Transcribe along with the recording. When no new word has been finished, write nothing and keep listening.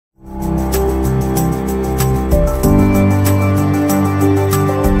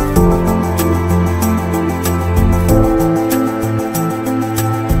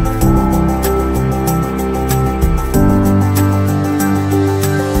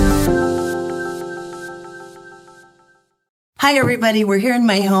Hi, everybody. We're here in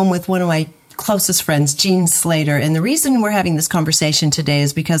my home with one of my closest friends, Jean Slatter. And the reason we're having this conversation today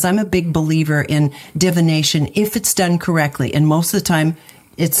is because I'm a big believer in divination if it's done correctly. And most of the time,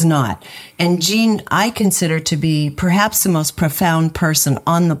 it's not. And Jean, I consider to be perhaps the most profound person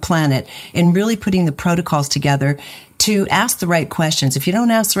on the planet in really putting the protocols together to ask the right questions. If you don't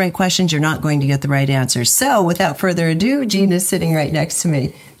ask the right questions, you're not going to get the right answers. So without further ado, Jean is sitting right next to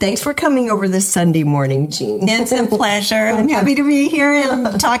me. Thanks for coming over this Sunday morning, Jean. It's a pleasure. I'm happy to be here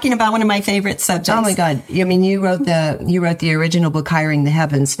and talking about one of my favorite subjects. Oh my God. I mean, you wrote the original book, Hiring the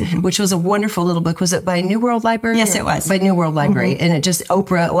Heavens, which was a wonderful little book. Was it by New World Library? Yes, it was. By New World Library. And it just,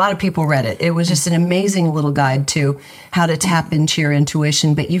 Oprah, a lot of people read it. It was just an amazing little guide to how to tap into your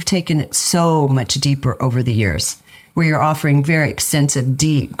intuition. But you've taken it so much deeper over the years, where you're offering very extensive,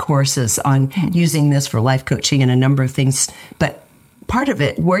 deep courses on using this for life coaching and a number of things. But part of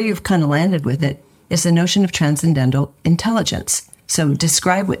it, where you've kind of landed with it, is the notion of transcendental intelligence. So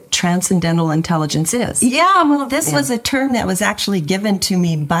describe what transcendental intelligence is. Yeah, well, this was a term that was actually given to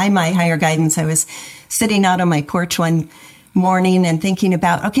me by my higher guidance. I was sitting out on my porch one morning and thinking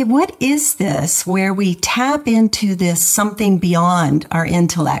about, okay, what is this where we tap into this something beyond our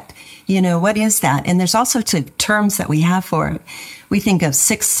intellect? You know, what is that? And there's all sorts of terms that we have for it. We think of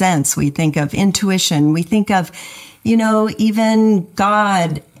sixth sense. We think of intuition. We think of, you know, even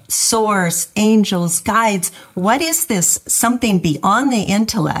God, source, angels, guides. What is this something beyond the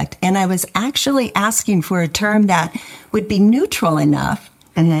intellect? And I was actually asking for a term that would be neutral enough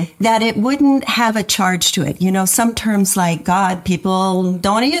that it wouldn't have a charge to it. You know, some terms like God, people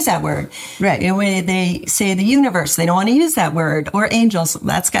don't want to use that word. Right. You know, when they say the universe, they don't want to use that word. Or angels,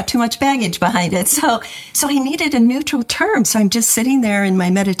 that's got too much baggage behind it. So I needed a neutral term. So I'm just sitting there in my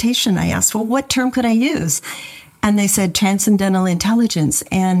meditation. I asked, well, what term could I use? And they said transcendental intelligence.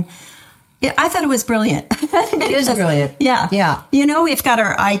 And I thought it was brilliant. It is brilliant. Yeah. Yeah. You know, we've got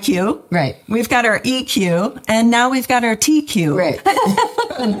our IQ. Right. We've got our EQ. And now we've got our TQ. Right.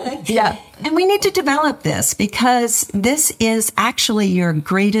 Yeah. And we need to develop this because this is actually your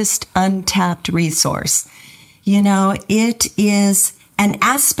greatest untapped resource. You know, it is an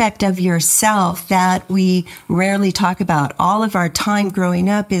aspect of yourself that we rarely talk about. All of our time growing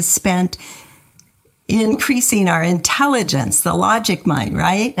up is spent increasing our intelligence, the logic mind,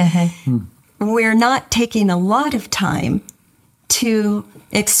 right? We're not taking a lot of time to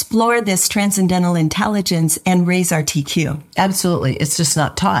explore this transcendental intelligence and raise our TQ. Absolutely. It's just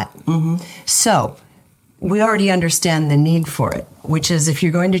not taught. So we already understand the need for it, which is if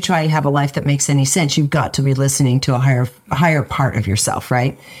you're going to try to have a life that makes any sense, you've got to be listening to a higher part of yourself,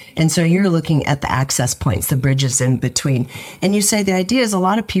 right? And so you're looking at the access points, the bridges in between. And you say the idea is a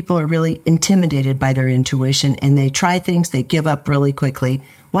lot of people are really intimidated by their intuition and they try things, they give up really quickly.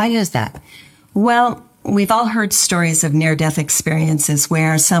 Why is that? Well, we've all heard stories of near-death experiences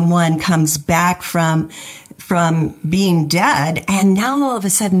where someone comes back from being dead and now all of a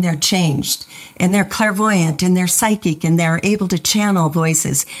sudden they're changed and they're clairvoyant and they're psychic and they're able to channel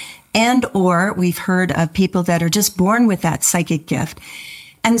voices. And or we've heard of people that are just born with that psychic gift.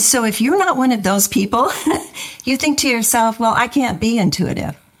 And so if you're not one of those people, you think to yourself, well, I can't be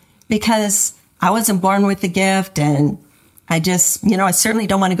intuitive because I wasn't born with the gift and I just, you know, I certainly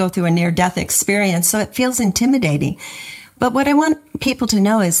don't want to go through a near-death experience. So it feels intimidating. But what I want people to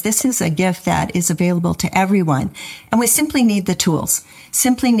know is this is a gift that is available to everyone. And we simply need the tools,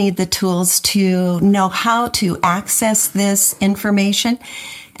 to know how to access this information.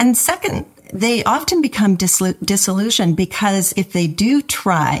 And second, they often become disillusioned because if they do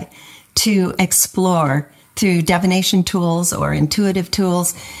try to explore through divination tools or intuitive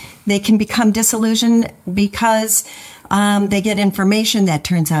tools, they can become disillusioned because they get information that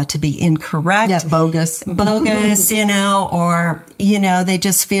turns out to be incorrect. Yeah, bogus, you know, or, you know, they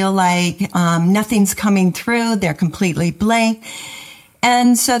just feel like nothing's coming through. They're completely blank.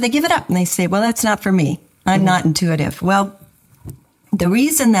 And so they give it up and they say, well, that's not for me. I'm not intuitive. Well, the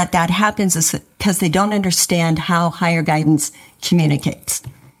reason that happens is because they don't understand how higher guidance communicates.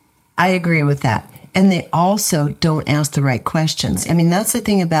 I agree with that. And they also don't ask the right questions. I mean, that's the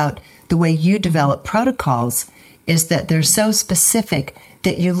thing about the way you develop protocols is that they're so specific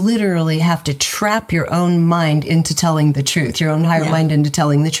that you literally have to trap your own mind into telling the truth, your own higher mind into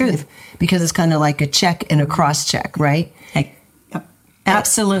telling the truth, because it's kind of like a check and a cross check, right?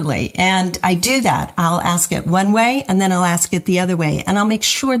 Absolutely. And I do that. I'll ask it one way and then I'll ask it the other way. And I'll make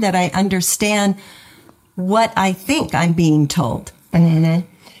sure that I understand what I think I'm being told.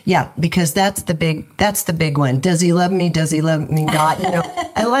 Yeah, because that's the big one. Does he love me? Does he love me not?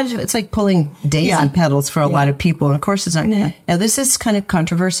 A lot of it's like pulling daisy petals for a lot of people. And of course it's not. Yeah. Now this is kind of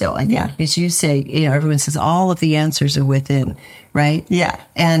controversial, I think. As you say, everyone says all of the answers are within, right? Yeah.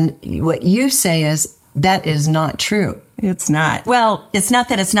 And what you say is that is not true. It's not. Well, it's not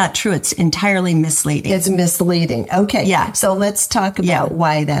that it's not true. It's entirely misleading. It's misleading. Okay. Yeah. So let's talk about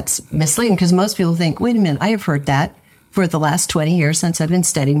why that's misleading. Because most people think, wait a minute, I have heard that for the last 20 years since I've been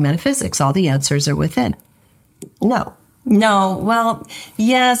studying metaphysics. All the answers are within. No. Well,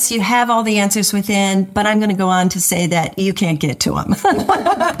 yes, you have all the answers within, but I'm going to go on to say that you can't get to them.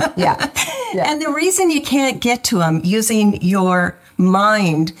 Yeah. And the reason you can't get to them using your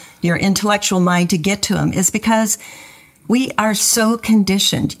mind, your intellectual mind to get to them is because we are so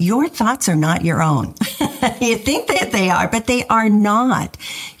conditioned. Your thoughts are not your own. You think that they are, but they are not.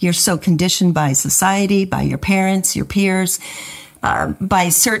 You're so conditioned by society, by your parents, your peers, by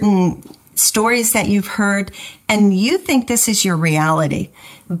certain stories that you've heard, and you think this is your reality,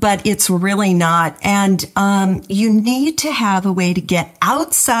 but it's really not. And you need to have a way to get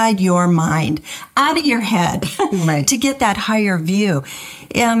outside your mind, out of your head, right, to get that higher view.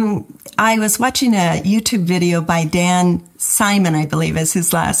 I was watching a YouTube video by Dan Simon, I believe is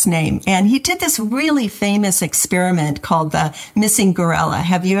his last name, and he did this really famous experiment called the missing gorilla.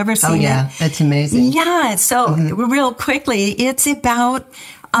 Have you ever seen it? Oh, yeah. That's amazing. Yeah. So real quickly, it's about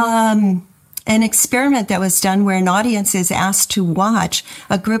an experiment that was done where an audience is asked to watch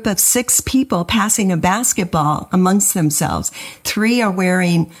a group of 6 people passing a basketball amongst themselves. 3 are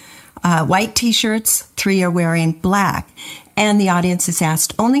wearing white T-shirts, 3 are wearing black. And the audience is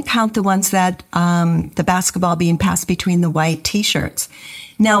asked, only count the ones that the basketball being passed between the white T-shirts.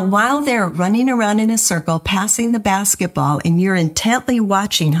 Now, while they're running around in a circle, passing the basketball, and you're intently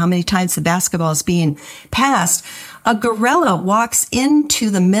watching how many times the basketball is being passed, a gorilla walks into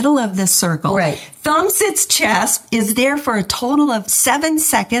the middle of the circle, right, thumps its chest, is there for a total of 7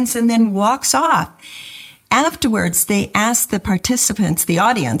 seconds, and then walks off. Afterwards, they ask the participants, the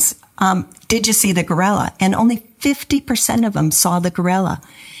audience, did you see the gorilla? And only 50% of them saw the gorilla.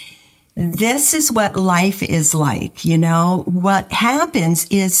 This is what life is like, What happens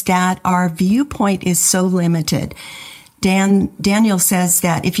is that our viewpoint is so limited. Daniel says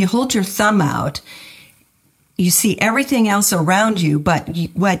that if you hold your thumb out, you see everything else around you, but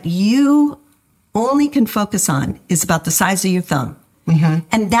what you only can focus on is about the size of your thumb. Mm-hmm.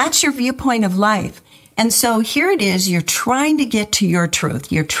 And that's your viewpoint of life. And so here it is, you're trying to get to your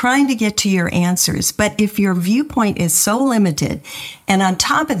truth. You're trying to get to your answers. But if your viewpoint is so limited, and on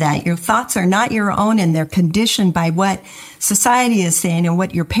top of that, your thoughts are not your own and they're conditioned by what society is saying and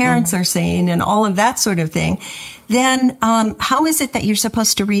what your parents are saying and all of that sort of thing, then how is it that you're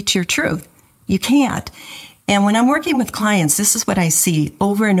supposed to reach your truth? You can't. And when I'm working with clients, this is what I see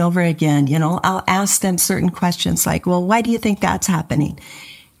over and over again. I'll ask them certain questions like, well, why do you think that's happening?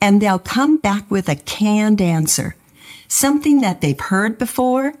 And they'll come back with a canned answer, something that they've heard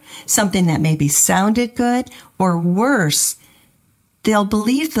before, something that maybe sounded good, or worse, they'll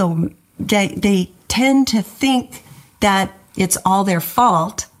believe they tend to think that it's all their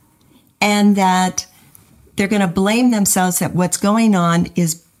fault and that they're going to blame themselves that what's going on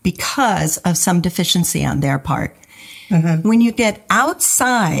is because of some deficiency on their part. Mm-hmm. When you get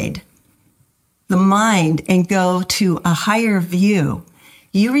outside the mind and go to a higher view,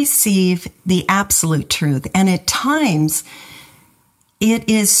 you receive the absolute truth. And at times, it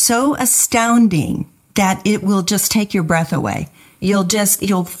is so astounding that it will just take your breath away. You'll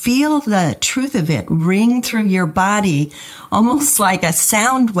feel the truth of it ring through your body, almost like a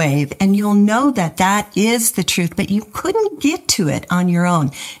sound wave, and you'll know that that is the truth, but you couldn't get to it on your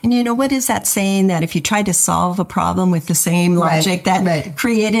own. And what is that saying that if you try to solve a problem with the same logic that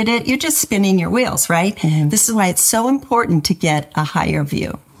created it, you're just spinning your wheels, right? Mm-hmm. This is why it's so important to get a higher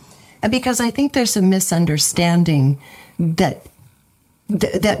view. Because I think there's a misunderstanding that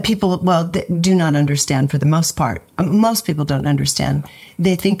people, do not understand for the most part. Most people don't understand.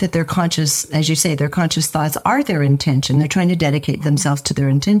 They think that their conscious, as you say, their conscious thoughts are their intention. They're trying to dedicate themselves to their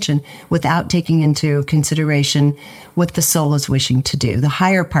intention without taking into consideration what the soul is wishing to do. The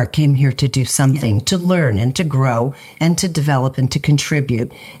higher part came here to do something, to learn and to grow and to develop and to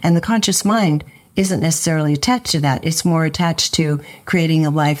contribute. And the conscious mind isn't necessarily attached to that. It's more attached to creating a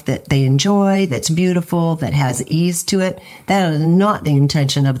life that they enjoy, that's beautiful, that has ease to it. That is not the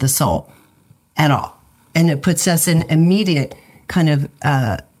intention of the soul at all. And it puts us in immediate kind of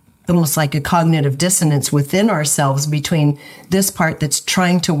almost like a cognitive dissonance within ourselves between this part that's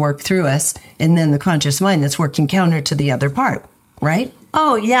trying to work through us and then the conscious mind that's working counter to the other part, right?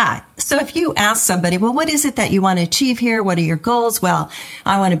 Oh, yeah. So if you ask somebody, well, what is it that you want to achieve here? What are your goals? Well,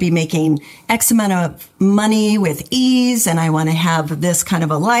 I want to be making X amount of money with ease, and I want to have this kind of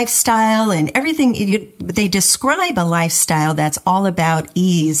a lifestyle and everything. They describe a lifestyle that's all about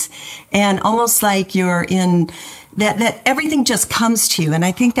ease and almost like you're in that everything just comes to you. And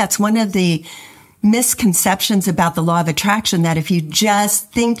I think that's one of the misconceptions about the law of attraction, that if you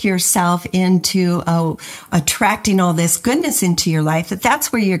just think yourself into attracting all this goodness into your life,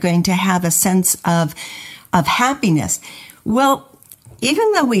 that's where you're going to have a sense of happiness. Well,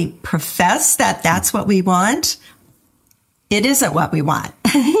 even though we profess that that's what we want, it isn't what we want.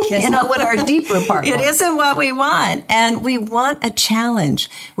 It's not what our deeper part It wants. isn't what we want. And we want a challenge.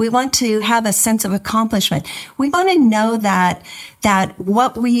 We want to have a sense of accomplishment. We want to know that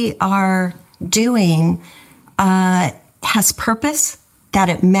what we are doing has purpose, that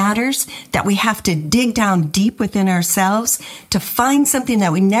it matters, that we have to dig down deep within ourselves to find something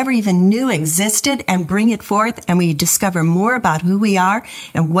that we never even knew existed and bring it forth, and we discover more about who we are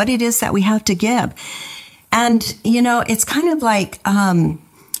and what it is that we have to give. And, it's kind of like,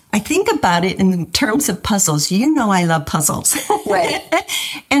 I think about it in terms of puzzles. I love puzzles. Right.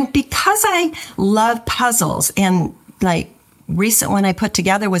 And because I love puzzles, and recent one I put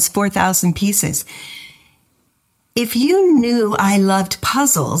together was 4,000 pieces. If you knew I loved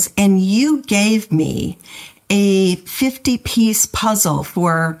puzzles and you gave me a 50-piece puzzle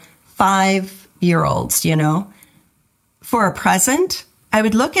for 5-year-olds, for a present, I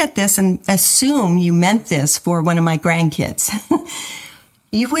would look at this and assume you meant this for one of my grandkids.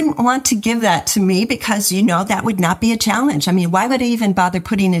 You wouldn't want to give that to me because, that would not be a challenge. I mean, why would I even bother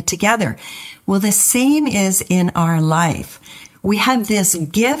putting it together? Well, the same is in our life. We have this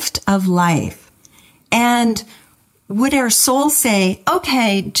gift of life. And would our soul say,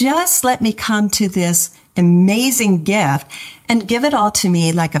 okay, just let me come to this amazing gift and give it all to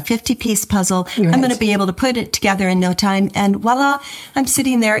me like a 50-piece puzzle. Right. I'm going to be able to put it together in no time. And voila, I'm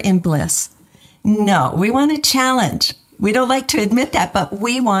sitting there in bliss. No, we want a challenge. We don't like to admit that, but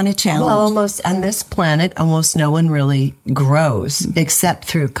we want a challenge. Well, almost on this planet, almost no one really grows except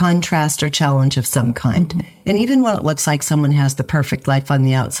through contrast or challenge of some kind. Mm-hmm. And even when it looks like someone has the perfect life on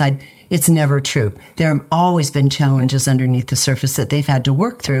the outside, it's never true. There have always been challenges underneath the surface that they've had to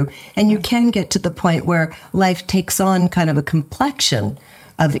work through. And you can get to the point where life takes on kind of a complexion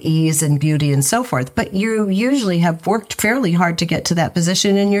of ease and beauty and so forth. But you usually have worked fairly hard to get to that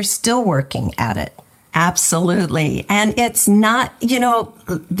position, and you're still working at it. Absolutely. And it's not,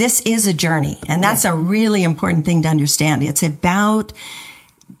 this is a journey. And that's a really important thing to understand. It's about,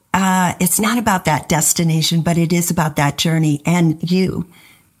 it's not about that destination, but it is about that journey. And you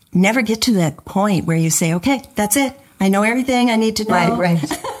never get to that point where you say, okay, that's it. I know everything I need to know. Right.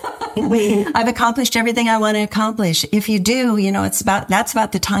 I've accomplished everything I want to accomplish. If you do, that's about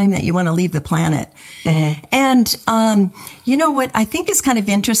the time that you want to leave the planet. Mm-hmm. And, what I think is kind of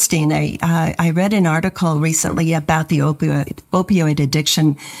interesting, I read an article recently about the opioid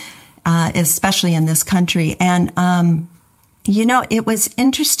addiction, especially in this country. And, it was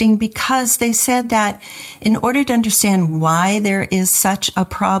interesting because they said that in order to understand why there is such a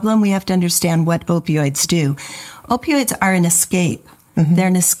problem, we have to understand what opioids do. Opioids are an escape. Mm-hmm. They're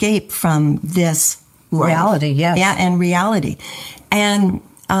an escape from this reality, yes. Yeah, and reality. And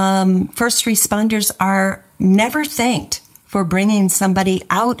first responders are never thanked for bringing somebody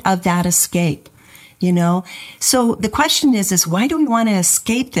out of that escape, So the question is why do we want to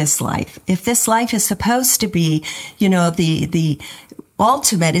escape this life? If this life is supposed to be, the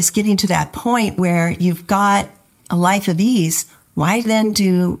ultimate is getting to that point where you've got a life of ease, why then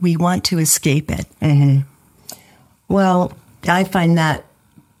do we want to escape it? Mm-hmm. Well, I find that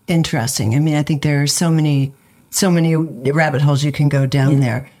interesting. I mean, I think there are so many rabbit holes you can go down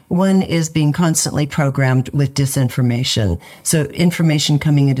there. One is being constantly programmed with disinformation. So information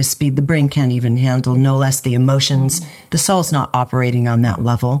coming at a speed the brain can't even handle, no less the emotions. The soul's not operating on that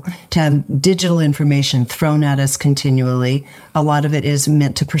level. To have digital information thrown at us continually, a lot of it is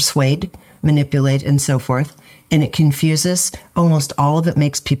meant to persuade, manipulate, and so forth. And it confuses. Almost all of it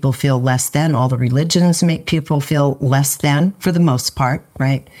makes people feel less than. All the religions make people feel less than for the most part,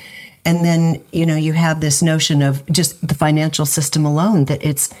 right? And then, you have this notion of just the financial system alone, that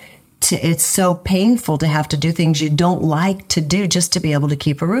it's so painful to have to do things you don't like to do just to be able to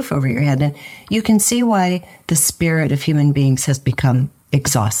keep a roof over your head. And you can see why the spirit of human beings has become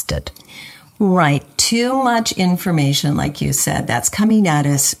exhausted. Right. Too much information, like you said, that's coming at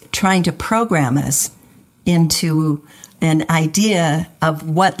us, trying to program us into an idea of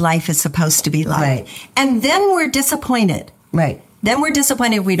what life is supposed to be like. Right. And then we're disappointed. Right. Then we're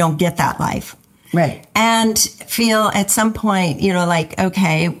disappointed we don't get that life. Right. And feel at some point, like,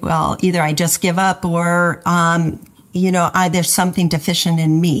 okay, well, either I just give up or, there's something deficient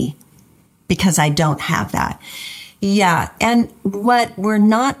in me because I don't have that. Yeah. And what we're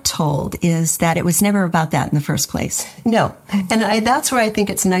not told is that it was never about that in the first place. No. And that's where I think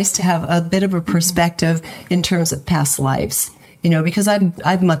it's nice to have a bit of a perspective in terms of past lives, because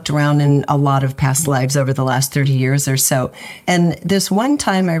I've mucked around in a lot of past lives over the last 30 years or so. And this one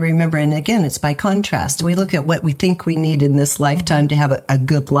time I remember, and again, it's by contrast, we look at what we think we need in this lifetime to have a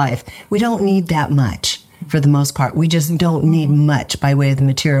good life. We don't need that much. For the most part, we just don't need much by way of the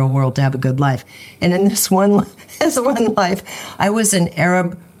material world to have a good life. And in this one life, I was an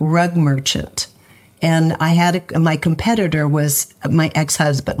Arab rug merchant. And I had my competitor was my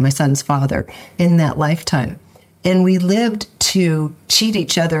ex-husband, my son's father, in that lifetime. And we lived to cheat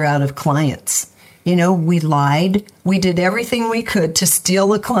each other out of clients. We lied. We did everything we could to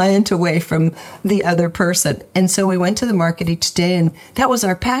steal a client away from the other person. And so we went to the market each day, and that was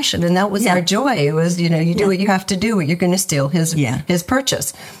our passion, and that was our joy. It was, you do what you have to do, what you're going to steal his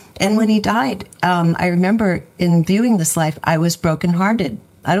purchase. And when he died, I remember in viewing this life, I was brokenhearted.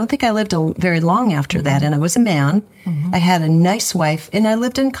 I don't think I lived very long after that, and I was a man. I had a nice wife, and I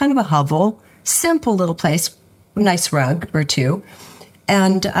lived in kind of a hovel, simple little place, nice rug or two.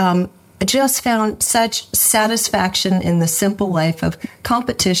 And I just found such satisfaction in the simple life of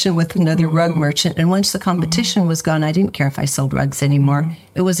competition with another rug merchant. And once the competition was gone, I didn't care if I sold rugs anymore.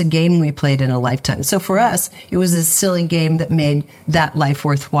 It was a game we played in a lifetime. So for us, it was a silly game that made that life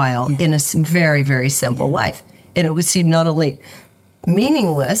worthwhile in a very, very simple life. And it would seem not only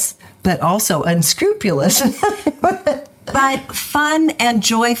meaningless, but also unscrupulous. But fun and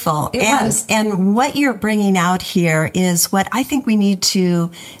joyful. And what you're bringing out here is what I think we need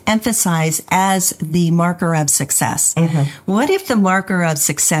to emphasize as the marker of success. What if the marker of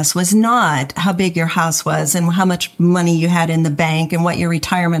success was not how big your house was and how much money you had in the bank and what your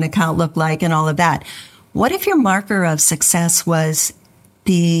retirement account looked like and all of that? What if your marker of success was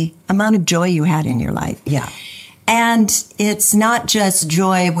the amount of joy you had in your life? Yeah. And it's not just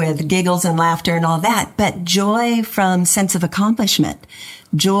joy with giggles and laughter and all that, but joy from sense of accomplishment,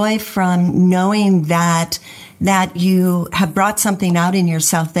 joy from knowing that you have brought something out in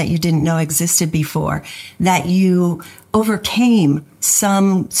yourself that you didn't know existed before, that you overcame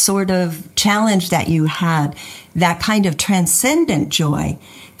some sort of challenge that you had, that kind of transcendent joy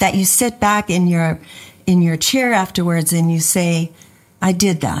that you sit back in your chair afterwards and you say, I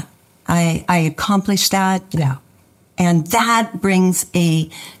did that. I accomplished that. Yeah. And that brings a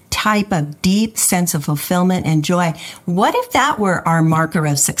type of deep sense of fulfillment and joy. What if that were our marker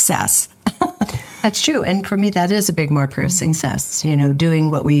of success? That's true. And for me, that is a big marker of success. Doing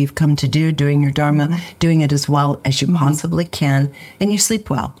what we've come to do, doing your Dharma, doing it as well as you possibly can, and you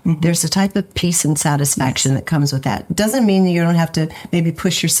sleep well. There's a type of peace and satisfaction that comes with that. Doesn't mean that you don't have to maybe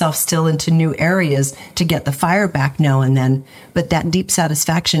push yourself still into new areas to get the fire back now and then, but that deep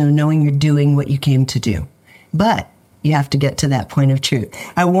satisfaction of knowing you're doing what you came to do. But you have to get to that point of truth.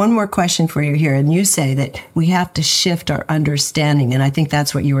 I have one more question for you here. And you say that we have to shift our understanding. And I think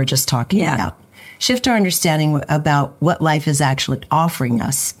that's what you were just talking about. Shift our understanding about what life is actually offering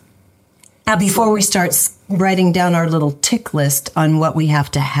us. Before we start writing down our little tick list on what we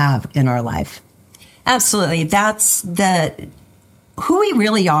have to have in our life. Absolutely. That's who we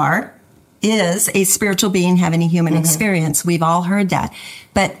really are. Is a spiritual being having a human experience. We've all heard that.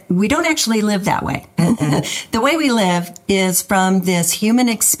 But we don't actually live that way. The way we live is from this human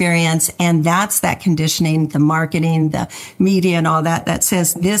experience, and that's that conditioning, the marketing, the media, and all that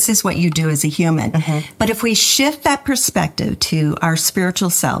says this is what you do as a human. But if we shift that perspective to our spiritual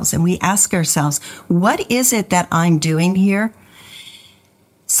selves and we ask ourselves, what is it that I'm doing here?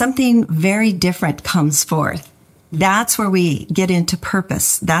 Something very different comes forth. That's where we get into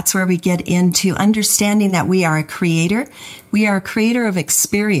purpose. That's where we get into understanding that we are a creator. We are a creator of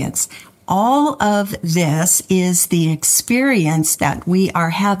experience. All of this is the experience that we are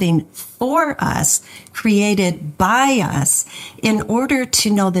having for us, created by us, in order to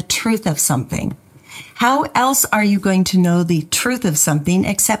know the truth of something. How else are you going to know the truth of something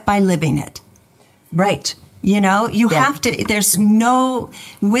except by living it? Right. You have to, there's no,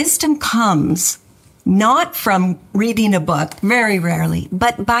 wisdom comes not from reading a book, very rarely,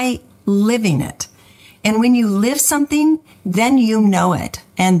 but by living it. And when you live something, then you know it.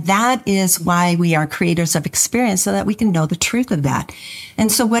 And that is why we are creators of experience, so that we can know the truth of that.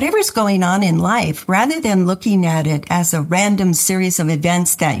 And so whatever's going on in life, rather than looking at it as a random series of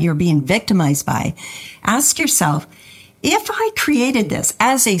events that you're being victimized by, ask yourself, if I created this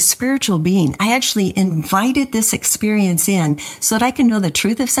as a spiritual being, I actually invited this experience in so that I can know the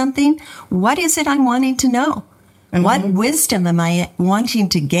truth of something. What is it I'm wanting to know? Mm-hmm. What wisdom am I wanting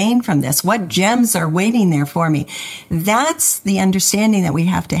to gain from this? What gems are waiting there for me? That's the understanding that we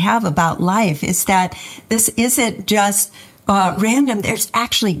have to have about life, is that this isn't just random. There's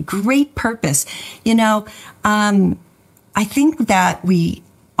actually great purpose. I think that we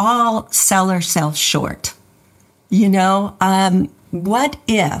all sell ourselves short. What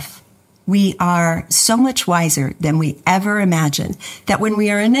if we are so much wiser than we ever imagined, that when we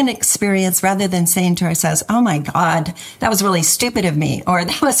are in an experience, rather than saying to ourselves, oh my God, that was really stupid of me, or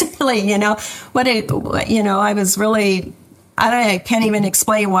that was really, I was really, I can't even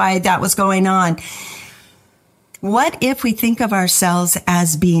explain why that was going on. What if we think of ourselves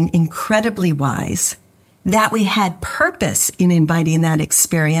as being incredibly wise, that we had purpose in inviting that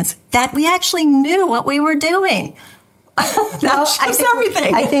experience, that we actually knew what we were doing?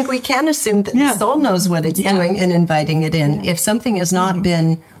 Everything. I think we can assume that the soul knows what it's doing and inviting it in. If something has not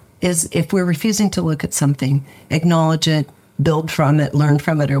been, if we're refusing to look at something, acknowledge it, build from it, learn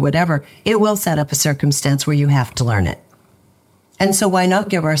from it, or whatever, it will set up a circumstance where you have to learn it. And so why not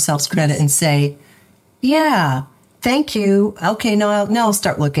give ourselves credit and say, yeah, thank you. Okay, now I'll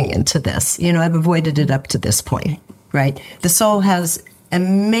start looking into this. I've avoided it up to this point, right? The soul has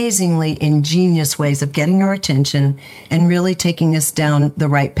amazingly ingenious ways of getting our attention and really taking us down the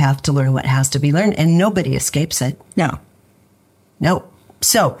right path to learn what has to be learned. And nobody escapes it. No.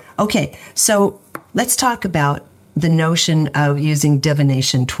 So let's talk about the notion of using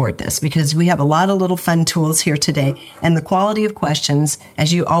divination toward this, because we have a lot of little fun tools here today. And the quality of questions,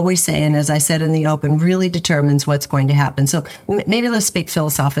 as you always say, and as I said in the open, really determines what's going to happen. So maybe let's speak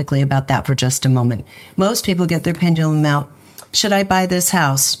philosophically about that for just a moment. Most people get their pendulum out. Should I buy this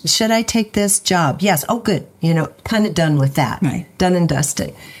house? Should I take this job? Yes. Oh, good. Kind of done with that. Right. Done and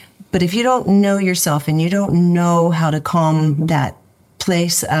dusted. But if you don't know yourself and you don't know how to calm that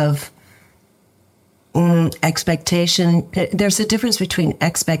place of expectation, there's a difference between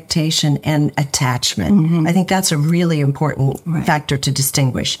expectation and attachment. Mm-hmm. I think that's a really important factor to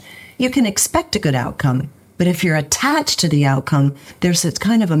distinguish. You can expect a good outcome, but if you're attached to the outcome, there's this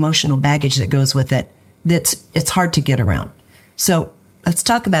kind of emotional baggage that goes with it it's hard to get around. So let's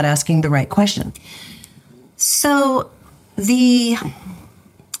talk about asking the right question. So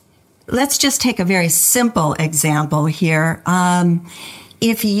let's just take a very simple example here.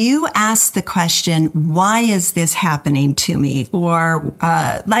 If you ask the question, why is this happening to me? Or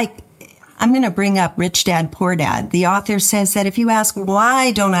I'm going to bring up Rich Dad, Poor Dad. The author says that if you ask,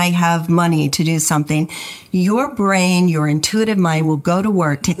 why don't I have money to do something? Your brain, your intuitive mind will go to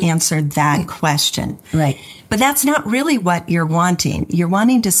work to answer that question. Right. But that's not really what you're wanting. You're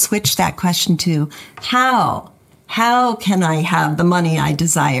wanting to switch that question to how? How can I have the money I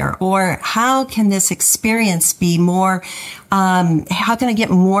desire? Or how can this experience be more, how can I get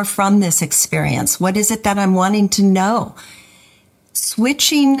more from this experience? What is it that I'm wanting to know?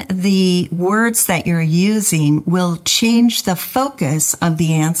 Switching the words that you're using will change the focus of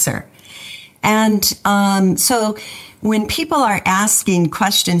the answer. And so when people are asking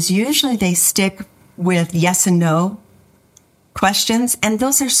questions, usually they stick with yes and no questions, and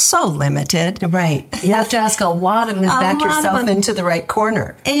those are so limited. Right. You have to ask a lot of them to back yourself into the right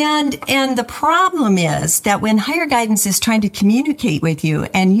corner. And the problem is that when higher guidance is trying to communicate with you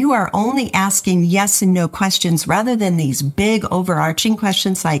and you are only asking yes and no questions rather than these big overarching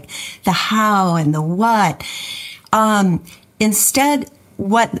questions like the how and the what, instead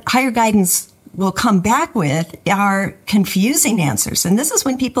what higher guidance will come back with are confusing answers. And this is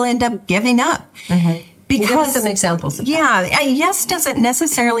when people end up giving up. Mm-hmm. Because some examples of that. A yes doesn't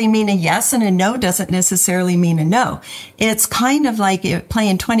necessarily mean a yes, and a no doesn't necessarily mean a no. It's kind of like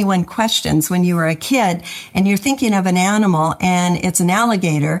playing 21 questions when you were a kid and you're thinking of an animal and it's an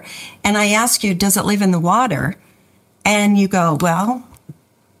alligator. And I ask you, does it live in the water? And you go, well,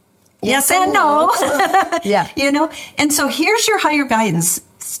 yes and no. Yeah. And so here's your higher guidance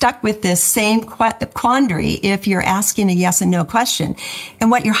stuck with this same quandary if you're asking a yes and no question. And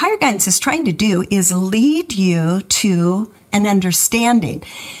what your higher guidance is trying to do is lead you to an understanding.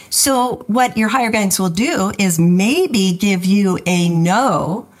 So what your higher guidance will do is maybe give you a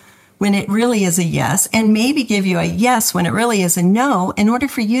no when it really is a yes, and maybe give you a yes when it really is a no, in order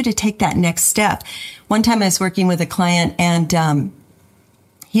for you to take that next step. One time I was working with a client, and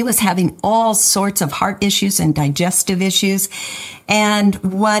he was having all sorts of heart issues and digestive issues. And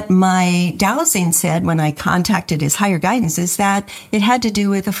what my dowsing said when I contacted his higher guidance is that it had to do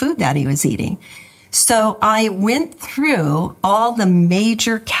with the food that he was eating. So I went through all the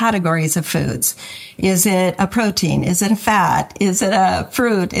major categories of foods. Is it a protein? Is it a fat? Is it a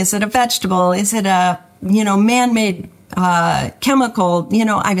fruit? Is it a vegetable? Is it a, man-made chemical?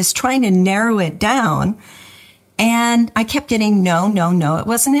 I was trying to narrow it down, and I kept getting no. It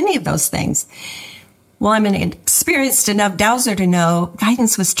wasn't any of those things. Well, I'm an experienced enough dowser to know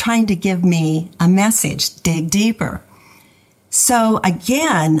guidance was trying to give me a message, dig deeper. So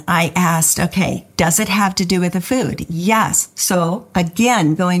again, I asked, okay, does it have to do with the food? Yes. So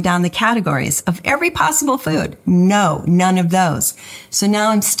again, going down the categories of every possible food. No, none of those. So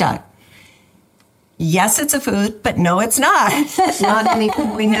now I'm stuck. Yes, it's a food, but no, it's not. Not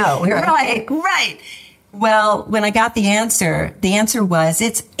anything we know. Right. Well, when I got the answer was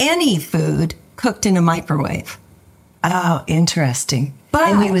it's any food cooked in a microwave. Oh, interesting. But,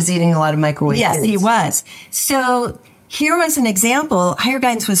 and he was eating a lot of microwave Yes, foods. he was. So here was an example. Higher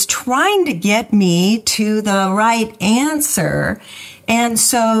Guidance was trying to get me to the right answer. And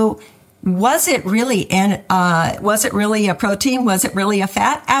so was it really a protein? Was it really a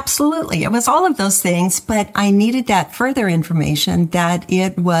fat? Absolutely. It was all of those things, but I needed that further information that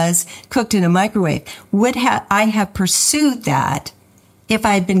it was cooked in a microwave. Would I have pursued that if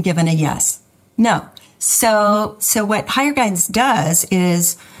I had been given a yes? No. So what Higher Guidance does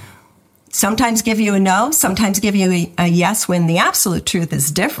is sometimes give you a no, sometimes give you a yes when the absolute truth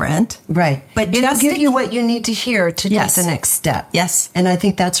is different. Right. But it'll give you what you need to hear to take the next step. Yes. And I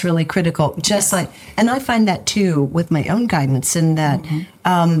think that's really critical. And I find that too with my own guidance in that,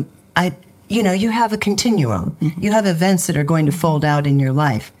 you have a continuum. Mm-hmm. You have events that are going to fold out in your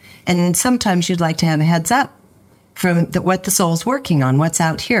life. And sometimes you'd like to have a heads up from what the soul's working on, what's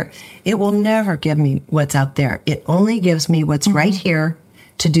out here. It will never give me what's out there. It only gives me what's right here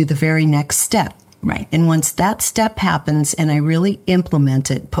to do the very next step. Right. And once that step happens and I really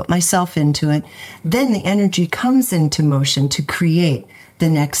implement it, put myself into it, then the energy comes into motion to create the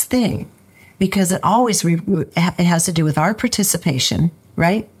next thing. Because it always, it has to do with our participation,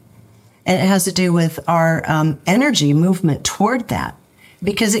 right? And it has to do with our energy movement toward that.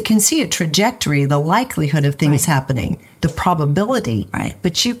 Because it can see a trajectory, the likelihood of things happening, the probability. Right.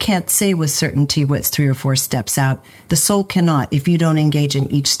 But you can't say with certainty what's 3 or 4 steps out. The soul cannot if you don't engage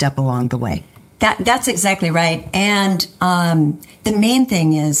in each step along the way. That's exactly right. And the main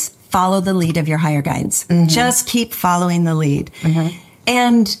thing is follow the lead of your higher guidance. Mm-hmm. Just keep following the lead. Mm-hmm.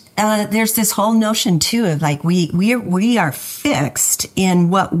 And there's this whole notion too of like we are fixed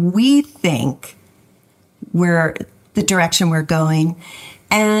in what we think the direction we're going.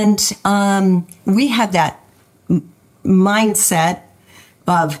 And we have that mindset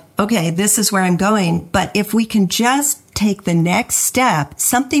of, okay, this is where I'm going. But if we can just take the next step,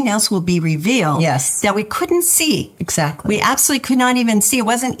 something else will be revealed that we couldn't see. Exactly. We absolutely could not even see. It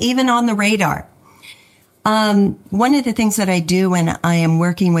wasn't even on the radar. One of the things that I do when I am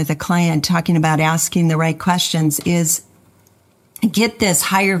working with a client talking about asking the right questions is get this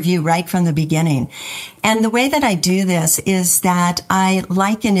higher view right from the beginning. And the way that I do this is that I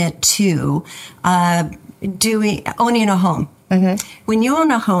liken it to owning a home. Mm-hmm. When you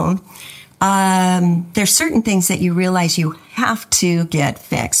own a home, there's certain things that you realize you have to get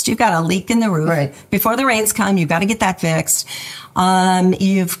fixed. You've got a leak in the roof. Right. Before the rains come, you've got to get that fixed.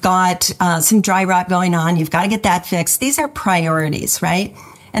 You've got some dry rot going on. You've got to get that fixed. These are priorities, right?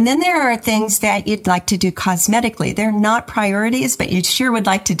 And then there are things that you'd like to do cosmetically. They're not priorities, but you sure would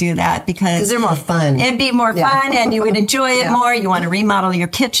like to do that because they're more fun. It'd be more fun and you would enjoy it more. You want to remodel your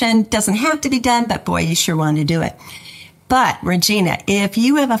kitchen. Doesn't have to be done, but boy, you sure want to do it. But Regina, if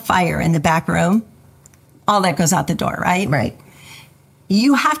you have a fire in the back room, all that goes out the door, right? Right.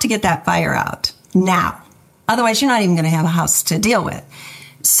 You have to get that fire out now. Otherwise, you're not even going to have a house to deal with.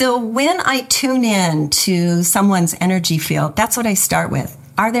 So when I tune in to someone's energy field, that's what I start with.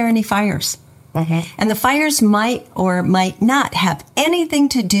 Are there any fires? Mm-hmm. And the fires might or might not have anything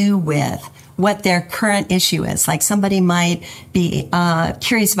to do with what their current issue is. Like somebody might be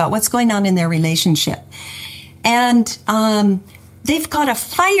curious about what's going on in their relationship. And they've got a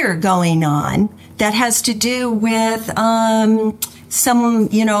fire going on that has to do with some,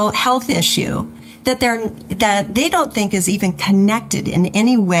 health issue that they don't think is even connected in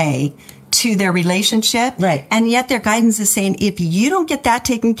any way to their relationship. Right. And yet their guidance is saying, if you don't get that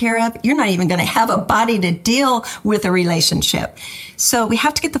taken care of, you're not even going to have a body to deal with a relationship. So we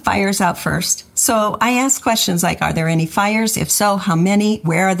have to get the fires out first. So I ask questions like, are there any fires? If so, how many?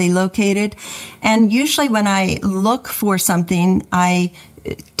 Where are they located? And usually when I look for something, I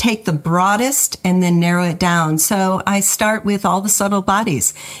take the broadest and then narrow it down. So I start with all the subtle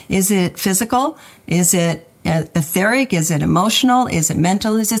bodies. Is it physical? Is it etheric? Is it emotional? Is it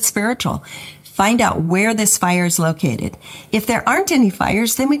mental? Is it spiritual? find out where this fire is located. If there aren't any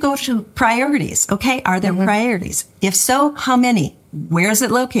fires, then we go to priorities. Okay, are there priorities? If so, how many? Where is it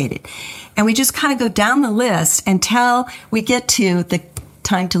located? And we just kind of go down the list until we get to the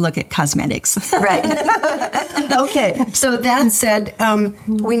time to look at cosmetics. Right. Okay. So that said,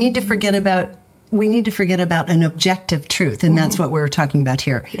 we need to forget about an objective truth, and that's what we're talking about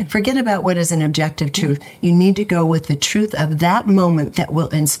here. Forget about what is an objective truth. You need to go with the truth of that moment that will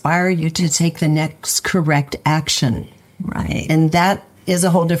inspire you to take the next correct action. Right. And that is a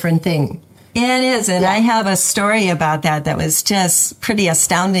whole different thing. It is, and I have a story about that was just pretty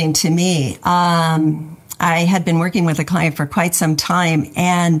astounding to me. I had been working with a client for quite some time,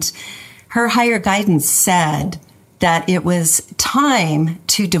 and her higher guidance said that it was time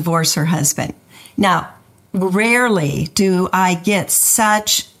to divorce her husband. Now, rarely do I get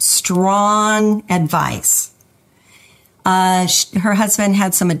such strong advice. Her husband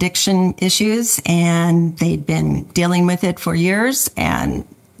had some addiction issues, and they'd been dealing with it for years, and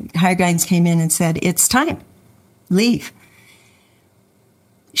higher guidance came in and said, it's time. Leave.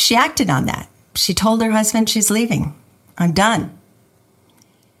 She acted on that. She told her husband she's leaving. I'm done.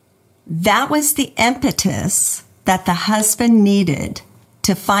 That was the impetus that the husband needed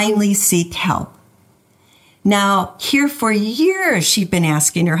to finally seek help. Now, here for years, she'd been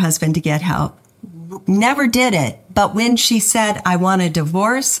asking her husband to get help. Never did it. But when she said, I want a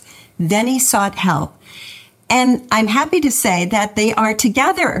divorce, then he sought help. And I'm happy to say that they are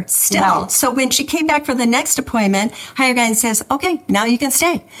together still. Wow. So when she came back for the next appointment, higher guidance says, okay, now you can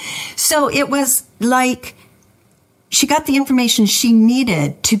stay. So it was like she got the information she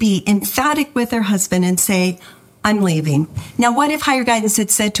needed to be emphatic with her husband and say, I'm leaving. Now, what if higher guidance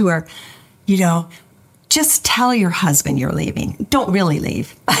had said to her, just tell your husband you're leaving. Don't really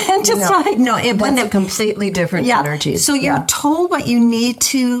leave. It was completely different energies. So you're told what you need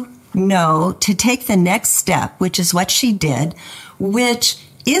to know to take the next step, which is what she did, which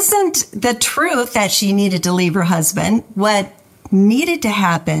isn't the truth that she needed to leave her husband. What needed to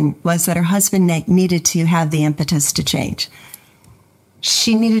happen was that her husband needed to have the impetus to change.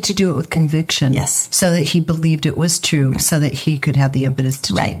 She needed to do it with conviction. Yes. So that he believed it was true, so that he could have the impetus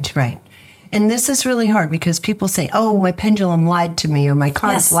to change. Right. And this is really hard because people say, oh, my pendulum lied to me or my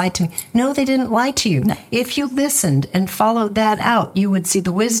cards lied to me. No, they didn't lie to you. No. If you listened and followed that out, you would see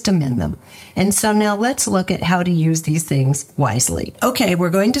the wisdom in them. And so now let's look at how to use these things wisely. Okay, we're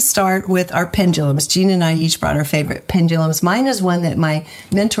going to start with our pendulums. Jean and I each brought our favorite pendulums. Mine is one that my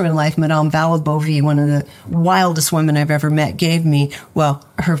mentor in life, Madame Valabovie, one of the wildest women I've ever met, gave me. Well,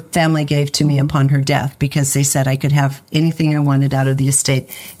 her family gave to me upon her death because they said I could have anything I wanted out of the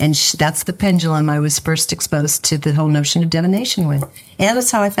estate. And that's the pendulum I was first exposed to the whole notion of divination with. And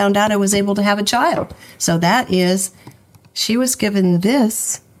that's how I found out I was able to have a child. So she was given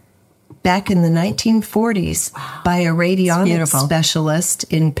this back in the 1940s by a radionics specialist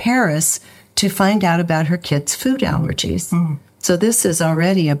in Paris to find out about her kids' food allergies. So this is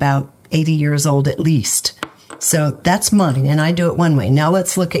already about 80 years old at least. So that's mine, and I do it one way. Now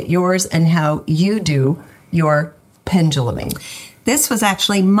let's look at yours and how you do your penduluming. This was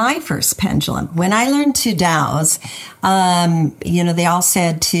actually my first pendulum. When I learned to dowse, they all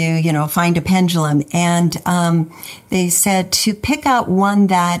said to, find a pendulum. And they said to pick out one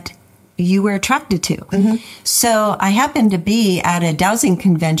that you were attracted to. Mm-hmm. So I happened to be at a dowsing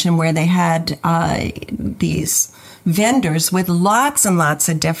convention where they had these vendors with lots and lots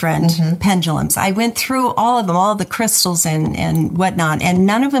of different pendulums. I went through all of them, all the crystals and whatnot, and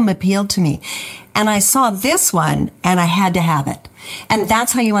none of them appealed to me. And I saw this one, and I had to have it. And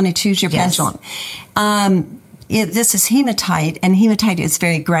that's how you want to choose your pendulum. This is hematite, and hematite is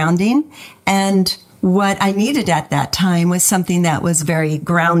very grounding. And what I needed at that time was something that was very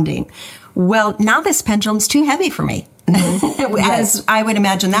grounding. Well, now this pendulum's too heavy for me. As I would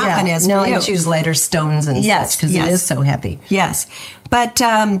imagine that one is. No, I choose lighter stones and such because it is so heavy. Yes. But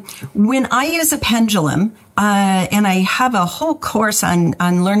when I use a pendulum, and I have a whole course on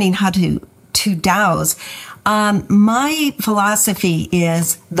learning how to dowse, my philosophy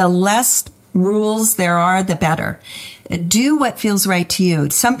is the less rules there are, the better. Do what feels right to you.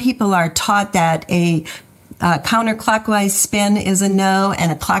 Some people are taught that a counterclockwise spin is a no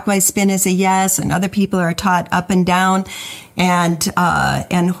and a clockwise spin is a yes, and other people are taught up and down and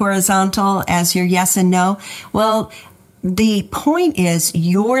horizontal as your yes and no. Well, the point is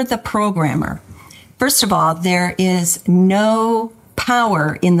you're the programmer. First of all, there is no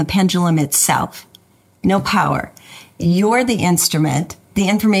power in the pendulum itself. No power. You're the instrument. The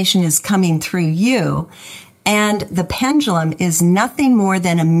information is coming through you, and the pendulum is nothing more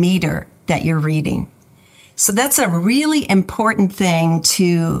than a meter that you're reading. So that's a really important thing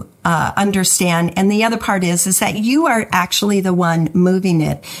to understand. And the other part is that you are actually the one moving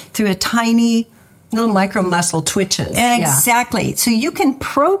it through a tiny little micro muscle twitches. Exactly. Yeah. So you can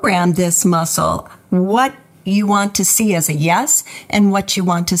program this muscle what you want to see as a yes and what you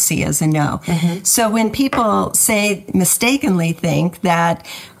want to see as a no. Mm-hmm. So when people mistakenly think that,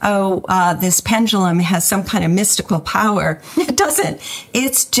 this pendulum has some kind of mystical power, it doesn't.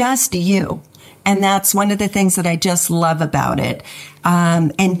 It's just you. And that's one of the things that I just love about it.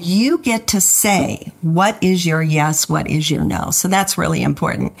 And you get to say, what is your yes? What is your no? So that's really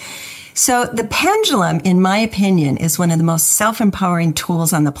important. So the pendulum, in my opinion, is one of the most self-empowering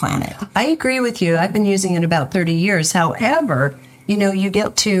tools on the planet. I agree with you. I've been using it about 30 years. However, you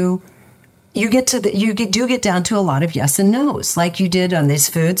do get down to a lot of yes and no's, like you did on these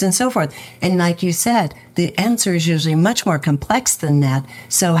foods and so forth. And like you said, the answer is usually much more complex than that.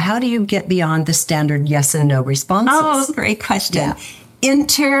 So how do you get beyond the standard yes and no responses? Oh, great question. Yeah.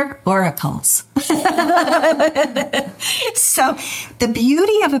 Enter oracles. So the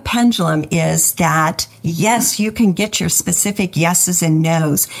beauty of a pendulum is that, yes, you can get your specific yeses and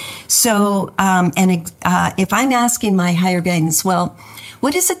nos. So, if I'm asking my higher guidance, well,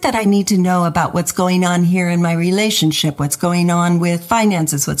 what is it that I need to know about what's going on here in my relationship? What's going on with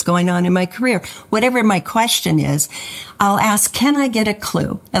finances? What's going on in my career? Whatever my question is, I'll ask, can I get a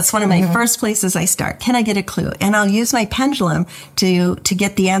clue? That's one of my first places I start. Can I get a clue? And I'll use my pendulum to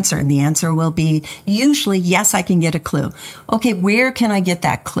get the answer. And the answer will be usually, yes, I can get a clue. Okay, where can I get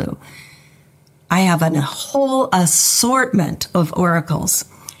that clue? I have a whole assortment of oracles.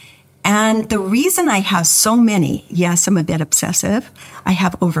 And the reason I have so many, yes, I'm a bit obsessive. I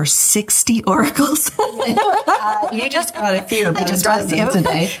have over 60 oracles. You just got a few. I just got them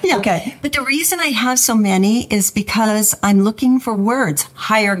today. Yeah. Okay. But the reason I have so many is because I'm looking for words.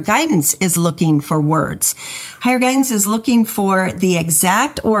 Higher guidance is looking for words. Higher guidance is looking for the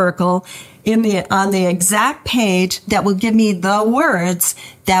exact oracle on the exact page that will give me the words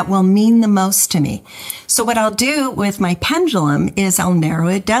that will mean the most to me. So what I'll do with my pendulum is I'll narrow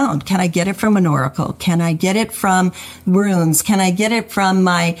it down. Can I get it from an oracle? Can I get it from runes? Can I get it from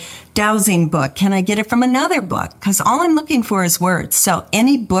my dowsing book? Can I get it from another book? Because all I'm looking for is words. So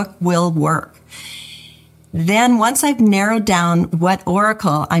any book will work. Then once I've narrowed down what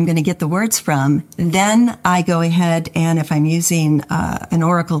oracle I'm going to get the words from, then I go ahead and if I'm using an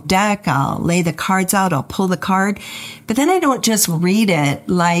oracle deck, I'll lay the cards out, I'll pull the card. But then I don't just read it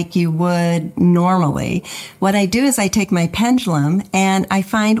like you would normally. What I do is I take my pendulum and I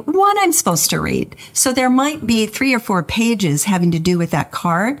find what I'm supposed to read. So there might be 3 or 4 pages having to do with that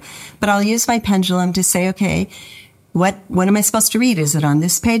card, but I'll use my pendulum to say, okay, what am I supposed to read? Is it on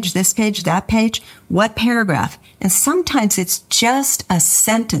this page, that page? What paragraph? And sometimes it's just a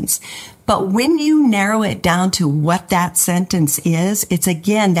sentence. But when you narrow it down to what that sentence is, it's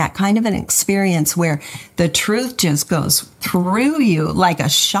again that kind of an experience where the truth just goes through you like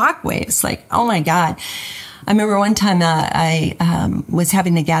a shockwave. It's like, oh my God. I remember one time I was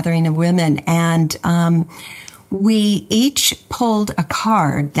having a gathering of women and we each pulled a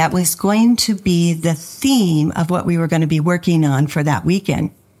card that was going to be the theme of what we were going to be working on for that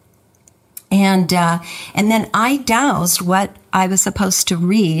weekend. And then I dowsed what I was supposed to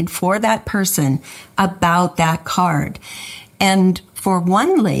read for that person about that card. And for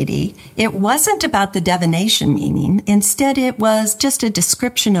one lady, it wasn't about the divination meaning. Instead, it was just a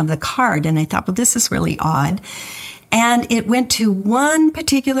description of the card. And I thought, well, this is really odd. And it went to one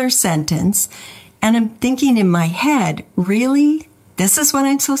particular sentence. And I'm thinking in my head, really? This is what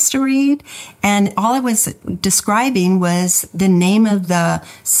I'm supposed to read? And all I was describing was the name of the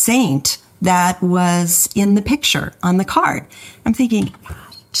saint that was in the picture on the card. I'm thinking,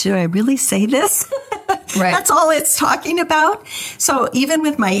 should I really say this? Right. That's all it's talking about. So even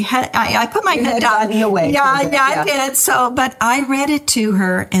with my head, I put my head down. Away I did. So, but I read it to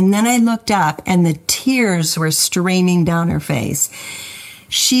her and then I looked up and the tears were streaming down her face.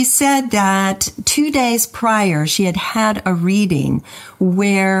 She said that 2 days prior, she had had a reading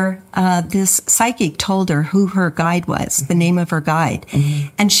where this psychic told her who her guide was, the name of her guide,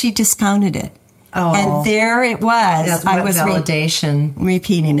 and she discounted it. Oh. And there it was. That's I was validation.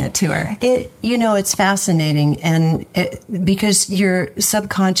 Repeating it to her. It's fascinating, and because your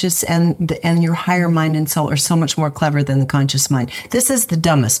subconscious and your higher mind and soul are so much more clever than the conscious mind. This is the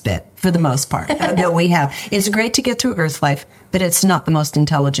dumbest bit for the most part that we have. It's great to get through Earth life, but it's not the most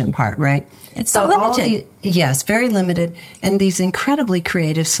intelligent part, right? It's so limited. Yes, very limited. And these incredibly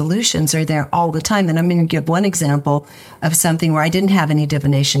creative solutions are there all the time. And I'm going to give one example of something where I didn't have any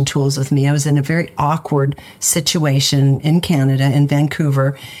divination tools with me. I was in a very awkward situation in Canada, in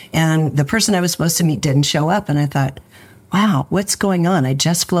Vancouver, and the person I was supposed to meet didn't show up. And I thought, wow, what's going on? I'd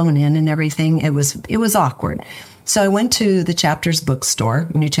just flown in and everything. It was awkward. So I went to the Chapters bookstore,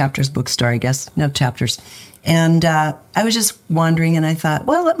 New Chapters bookstore, I guess, no Chapters. And I was just wandering, and I thought,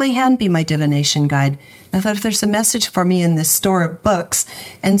 well, let my hand be my divination guide. I thought, if there's a message for me in this store of books.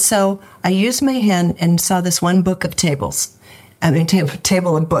 And so I used my hand and saw this one book of tables.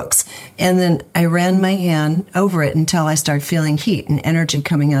 Table of books. And then I ran my hand over it until I started feeling heat and energy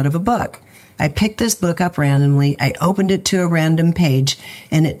coming out of a book. I picked this book up randomly. I opened it to a random page,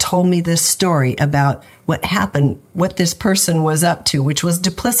 and it told me this story about what happened, what this person was up to, which was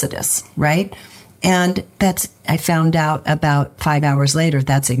duplicitous, right? And I found out about 5 hours later,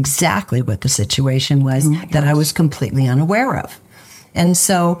 that's exactly what the situation was that I was completely unaware of. And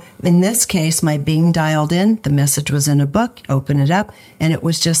so in this case, my being dialed in, the message was in a book, open it up, and it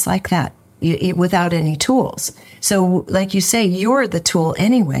was just like that, without any tools. So like you say, you're the tool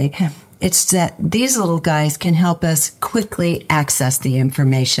anyway. It's that these little guys can help us quickly access the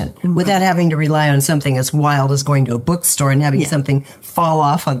information without having to rely on something as wild as going to a bookstore and having something fall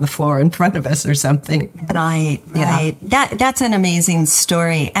off on the floor in front of us or something. Right. That's an amazing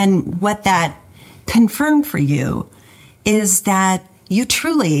story. And what that confirmed for you is that you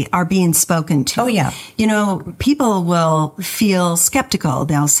truly are being spoken to. Oh, yeah. You know, people will feel skeptical.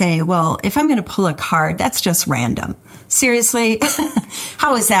 They'll say, well, if I'm going to pull a card, that's just random. Seriously?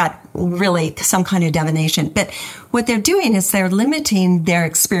 How is that really some kind of divination? But what they're doing is they're limiting their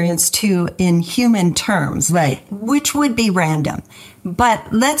experience to in human terms. Right. Which would be random. But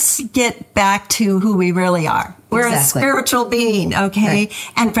let's get back to who we really are. We're a spiritual being, okay?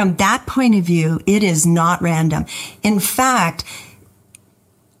 Right. And from that point of view, it is not random. In fact,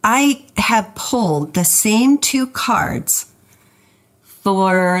 I have pulled the same two cards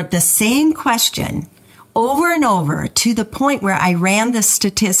for the same question over and over to the point where I ran the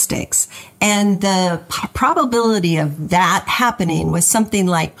statistics, and the probability of that happening was something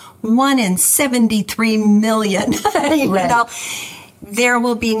like 1 in 73 million. You know, there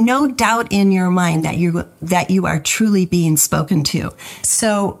will be no doubt in your mind that you are truly being spoken to.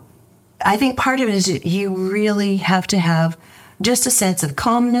 So I think part of it is you really have to have just a sense of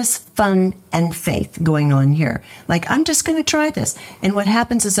calmness, fun, and faith going on here. Like, I'm just going to try this. And what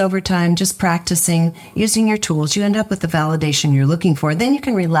happens is over time, just practicing, using your tools, you end up with the validation you're looking for. Then you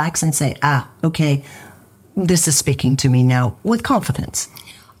can relax and say, okay, this is speaking to me now with confidence.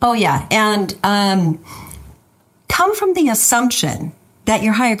 Oh, yeah. And come from the assumption that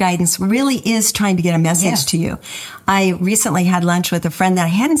your higher guidance really is trying to get a message to you. I recently had lunch with a friend that I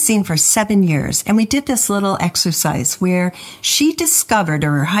hadn't seen for 7 years, and we did this little exercise where she discovered,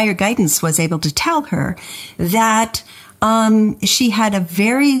 or her higher guidance was able to tell her, that she had a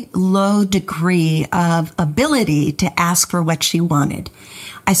very low degree of ability to ask for what she wanted.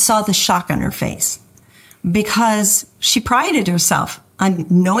 I saw the shock on her face because she prided herself on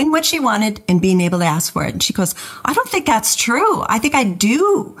knowing what she wanted and being able to ask for it. And she goes, I don't think that's true. I think I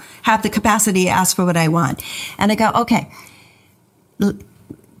do have the capacity to ask for what I want. And I go, okay,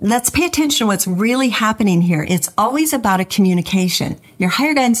 let's pay attention to what's really happening here. It's always about a communication. Your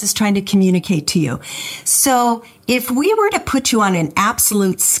higher guidance is trying to communicate to you. So if we were to put you on an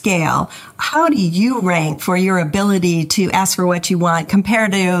absolute scale, how do you rank for your ability to ask for what you want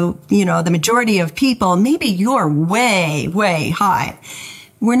compared to, the majority of people? Maybe you're way, way high.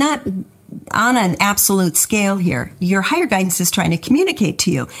 We're not on an absolute scale here. Your higher guidance is trying to communicate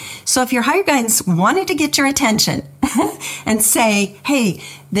to you. So if your higher guidance wanted to get your attention and say, hey,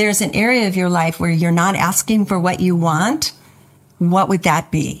 there's an area of your life where you're not asking for what you want, what would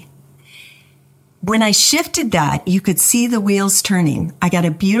that be? When I shifted that, you could see the wheels turning. I got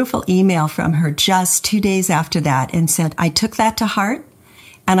a beautiful email from her just 2 days after that and said, I took that to heart.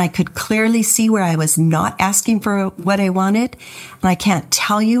 And I could clearly see where I was not asking for what I wanted. And I can't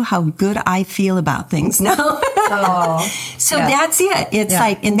tell you how good I feel about things now. So that's it. It's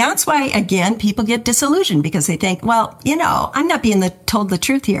like, and that's why, again, people get disillusioned because they think, well, I'm not being told the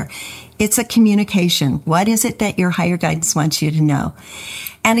truth here. It's a communication. What is it that your higher guidance wants you to know?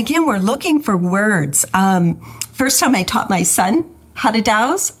 And again, we're looking for words. First time I taught my son how to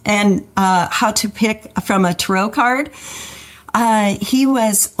dowse and how to pick from a tarot card. He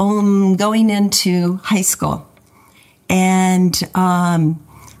was going into high school, and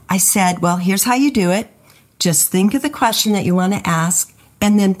I said, well, here's how you do it. Just think of the question that you want to ask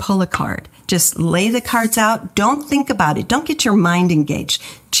and then pull a card. Just lay the cards out. Don't think about it. Don't get your mind engaged.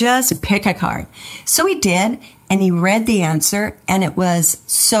 Just pick a card. So he did, and he read the answer, and it was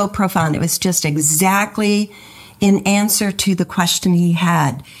so profound. It was just exactly in answer to the question he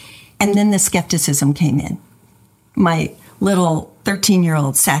had. And then the skepticism came in. My little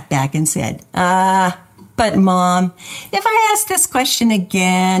 13-year-old sat back and said, but Mom, if I ask this question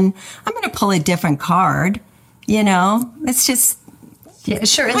again, I'm going to pull a different card. It's just, yeah,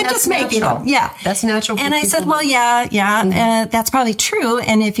 sure. And I'm that's just making natural. it. Yeah. That's natural. And I said, well, that's probably true.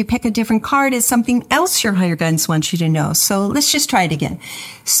 And if you pick a different card, it's something else your higher guidance wants you to know. So let's just try it again.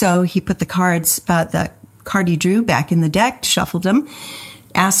 So he put the card he drew back in the deck, shuffled them,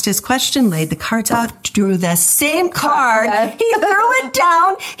 asked his question, laid the cards out, drew the same card. He threw it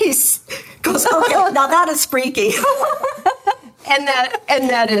down. He goes, okay, now that is freaky. And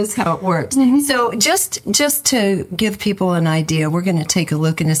that is how it works. So just to give people an idea, we're going to take a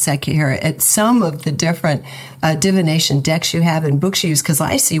look in a second here at some of the different divination decks you have and books you use, because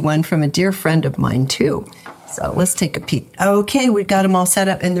I see one from a dear friend of mine too. So let's take a peek. Okay, we've got them all set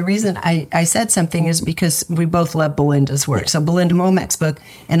up. And the reason I said something is because we both love Belinda's work. So Belinda Momack's book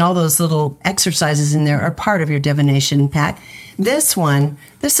and all those little exercises in there are part of your divination pack. This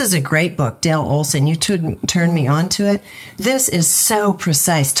is a great book, Dale Olson. You turned me on to it. This is so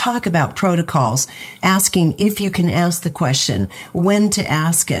precise. Talk about protocols, asking if you can ask the question, when to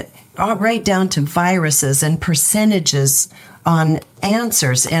ask it, right down to viruses and percentages on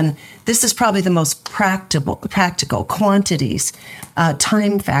answers. And this is probably the most practical quantities,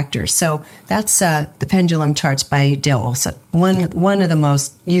 time factors. So that's the pendulum charts by Dale Olson. One of the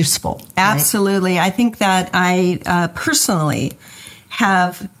most useful. Absolutely. Right? I think that I personally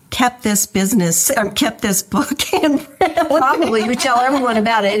have kept this book in probably you tell everyone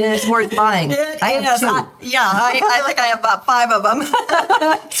about it, and it's worth buying. I have two. I have about 5 of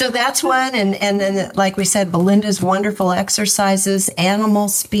them. So that's one, and then like we said, Belinda's wonderful exercises, animal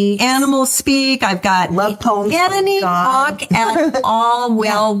speak. I've got love poems, any book, and all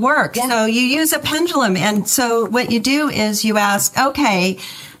will work. Yeah. So you use a pendulum, and so what you do is you ask, okay.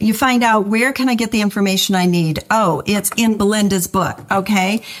 You find out, where can I get the information I need? Oh, it's in Belinda's book.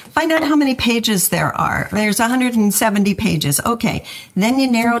 Okay. Find out how many pages there are. There's 170 pages. Okay. Then you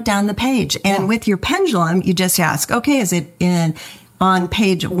narrow down the page. And with your pendulum, you just ask, okay, is it on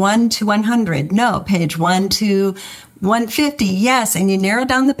page 1 to 100? No. Page 1 to 150. Yes. And you narrow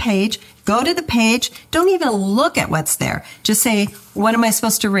down the page, go to the page. Don't even look at what's there. Just say, what am I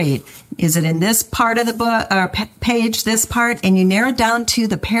supposed to read? Is it in this part of the book or page, this part? And you narrow down to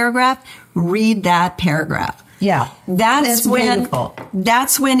the paragraph, read that paragraph. Yeah. That's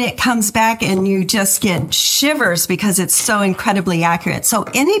when it comes back and you just get shivers because it's so incredibly accurate. So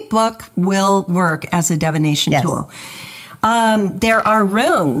any book will work as a divination tool. There are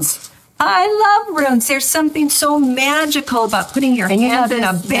runes. I love runes. There's something so magical about putting your hand in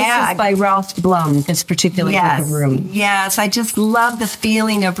a bag. This is by Ralph Blum. It's particularly with the rune. Yes, I just love the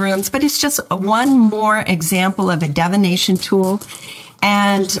feeling of runes. But it's just one more example of a divination tool.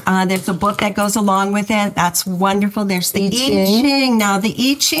 And there's a book that goes along with it. That's wonderful. There's the I Ching. Now, the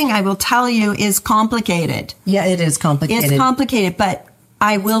I Ching, I will tell you, is complicated. Yeah, it is complicated. It's complicated, but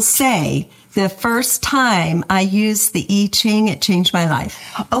I will say, the first time I used the I Ching, it changed my life.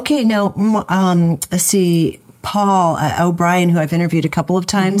 Okay, now, let's see. Paul O'Brien, who I've interviewed a couple of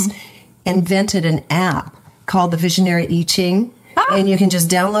times, invented an app called the Visionary I Ching. And you can just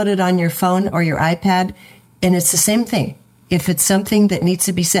download it on your phone or your iPad. And it's the same thing. If it's something that needs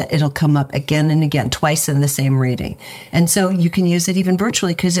to be said, it'll come up again and again, twice in the same reading. And so you can use it even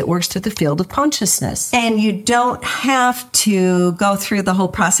virtually because it works through the field of consciousness. And you don't have to go through the whole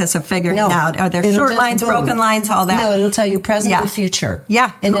process of figuring it out. Are there short lines, broken lines, all that? No, it'll tell you present and future.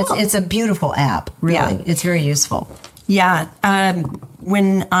 Yeah. And it's a beautiful app, really. Yeah. It's very useful. Yeah.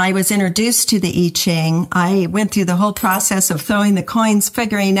 When I was introduced to the I Ching, I went through the whole process of throwing the coins,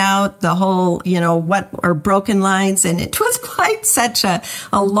 figuring out the whole, what are broken lines. And it was quite such a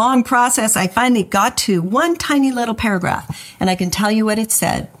long process. I finally got to one tiny little paragraph, and I can tell you what it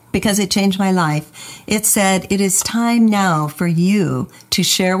said, because it changed my life. It said, "It is time now for you to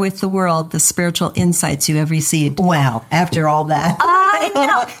share with the world the spiritual insights you have received." Wow. After all that. I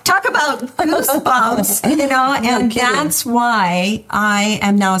know. Talk about goosebumps, and that's why I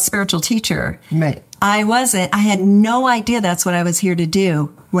am now a spiritual teacher. Right. I had no idea that's what I was here to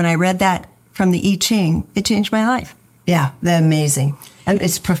do. When I read that from the I Ching, it changed my life. Yeah, they're amazing. And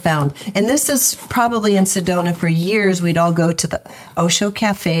it's profound. And this is probably in Sedona for years. We'd all go to the Osho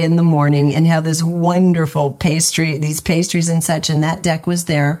Cafe in the morning and have this wonderful these pastries and such. And that deck was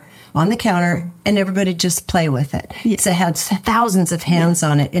there on the counter, and everybody just play with it. So it had thousands of hands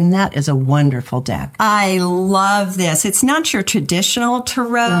on it, and that is a wonderful deck. I love this. It's not your traditional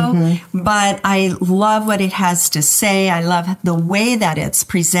tarot, but I love what it has to say. I love the way that it's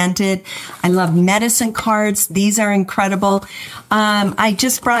presented. I love medicine cards. These are incredible. I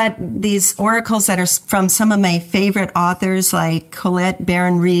just brought these oracles that are from some of my favorite authors like Colette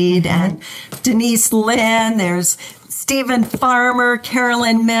Baron-Reid and Denise Lynn. There's Stephen Farmer,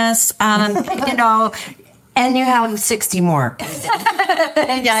 Carolyn Miss, And you have 60 more.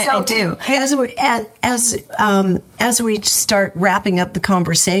 Yeah, I do. As we start wrapping up the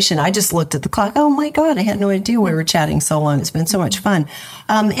conversation, I just looked at the clock. Oh my God, I had no idea we were chatting so long. It's been so much fun.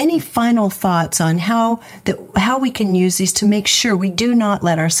 Any final thoughts on how we can use these to make sure we do not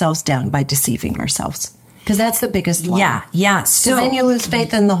let ourselves down by deceiving ourselves? Because that's the biggest one. Yeah. So then you lose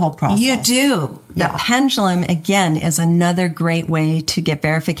faith in the whole process. You do. The pendulum, again, is another great way to get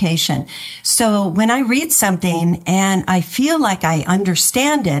verification. So when I read something and I feel like I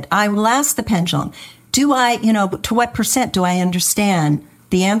understand it, I will ask the pendulum, to what percent do I understand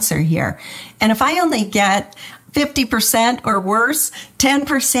the answer here? And if I only get 50% or worse,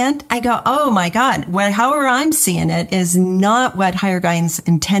 10%, I go, oh my God, however I'm seeing it is not what higher guidance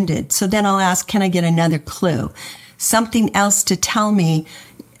intended. So then I'll ask, can I get another clue? Something else to tell me,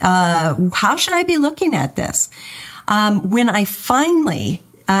 how should I be looking at this? When I finally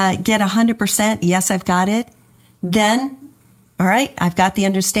get 100%, yes, I've got it, then, all right, I've got the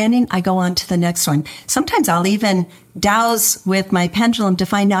understanding, I go on to the next one. Sometimes I'll even douse with my pendulum to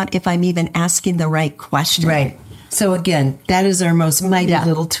find out if I'm even asking the right question. Right. So again, that is our most mighty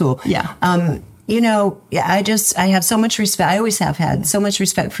little tool. Yeah. I have so much respect. I always have had so much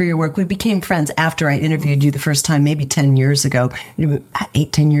respect for your work. We became friends after I interviewed you the first time, maybe 10 years ago,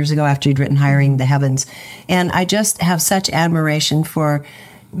 10 years ago after you'd written Hiring the Heavens. And I just have such admiration for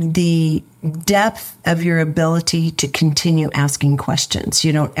the depth of your ability to continue asking questions.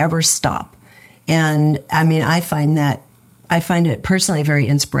 You don't ever stop. And I mean, I find it personally very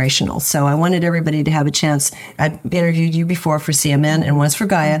inspirational. So I wanted everybody to have a chance. I've interviewed you before for CMN and once for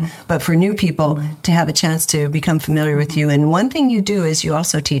Gaia, but for new people to have a chance to become familiar with you. And one thing you do is you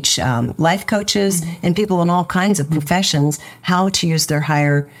also teach life coaches and people in all kinds of professions how to use their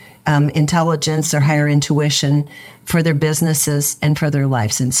higher intelligence, their higher intuition for their businesses and for their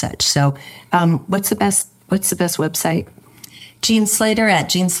lives and such. So what's the best website? Jean Slatter at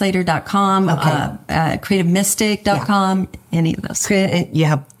jeanslater.com, creativemystic.com, any of those. You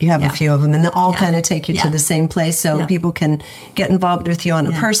have a few of them, and they all kind of take you to the same place, so people can get involved with you on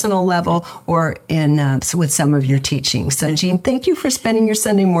a personal level or with some of your teachings. So, Jean, thank you for spending your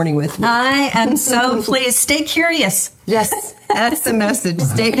Sunday morning with me. I am so pleased. Stay curious. Yes, that's the message.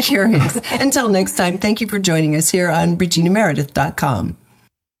 Stay curious. Until next time, thank you for joining us here on ReginaMeredith.com.